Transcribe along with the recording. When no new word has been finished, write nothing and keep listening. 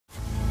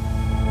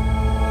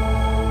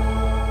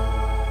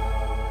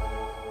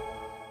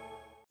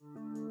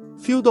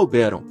Feudal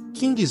Baron,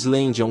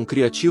 Land é um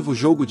criativo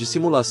jogo de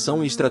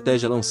simulação e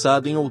estratégia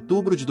lançado em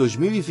outubro de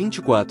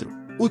 2024.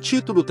 O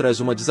título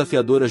traz uma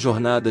desafiadora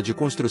jornada de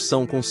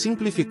construção com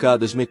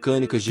simplificadas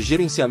mecânicas de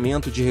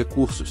gerenciamento de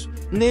recursos.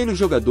 Nele o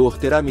jogador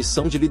terá a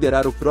missão de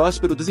liderar o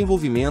próspero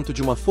desenvolvimento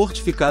de uma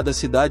fortificada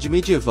cidade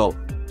medieval.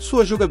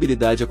 Sua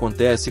jogabilidade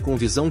acontece com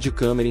visão de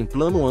câmera em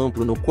plano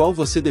amplo no qual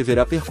você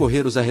deverá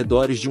percorrer os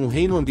arredores de um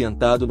reino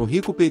ambientado no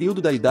rico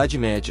período da Idade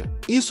Média.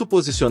 Isso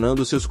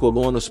posicionando seus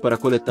colonos para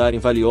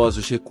coletarem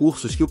valiosos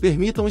recursos que o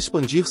permitam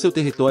expandir seu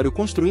território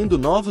construindo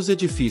novos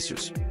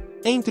edifícios.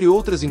 Entre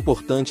outras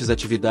importantes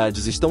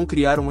atividades estão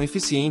criar um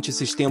eficiente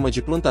sistema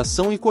de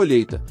plantação e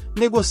colheita,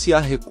 negociar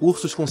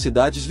recursos com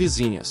cidades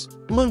vizinhas,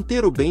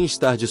 manter o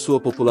bem-estar de sua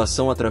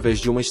população através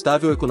de uma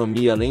estável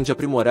economia além de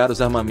aprimorar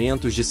os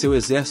armamentos de seu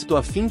exército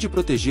a fim de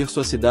proteger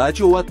sua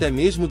cidade ou até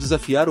mesmo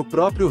desafiar o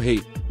próprio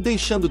rei,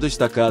 deixando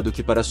destacado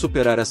que para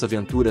superar essa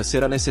aventura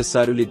será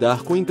necessário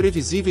lidar com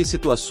imprevisíveis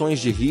situações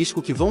de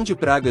risco que vão de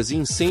pragas e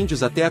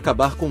incêndios até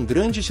acabar com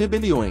grandes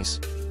rebeliões.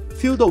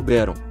 Feudal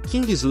Baron,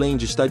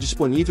 Land está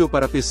disponível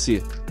para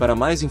PC. Para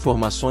mais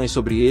informações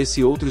sobre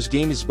esse e outros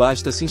games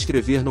basta se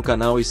inscrever no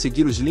canal e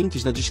seguir os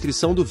links na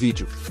descrição do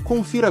vídeo.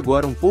 Confira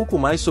agora um pouco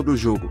mais sobre o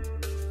jogo.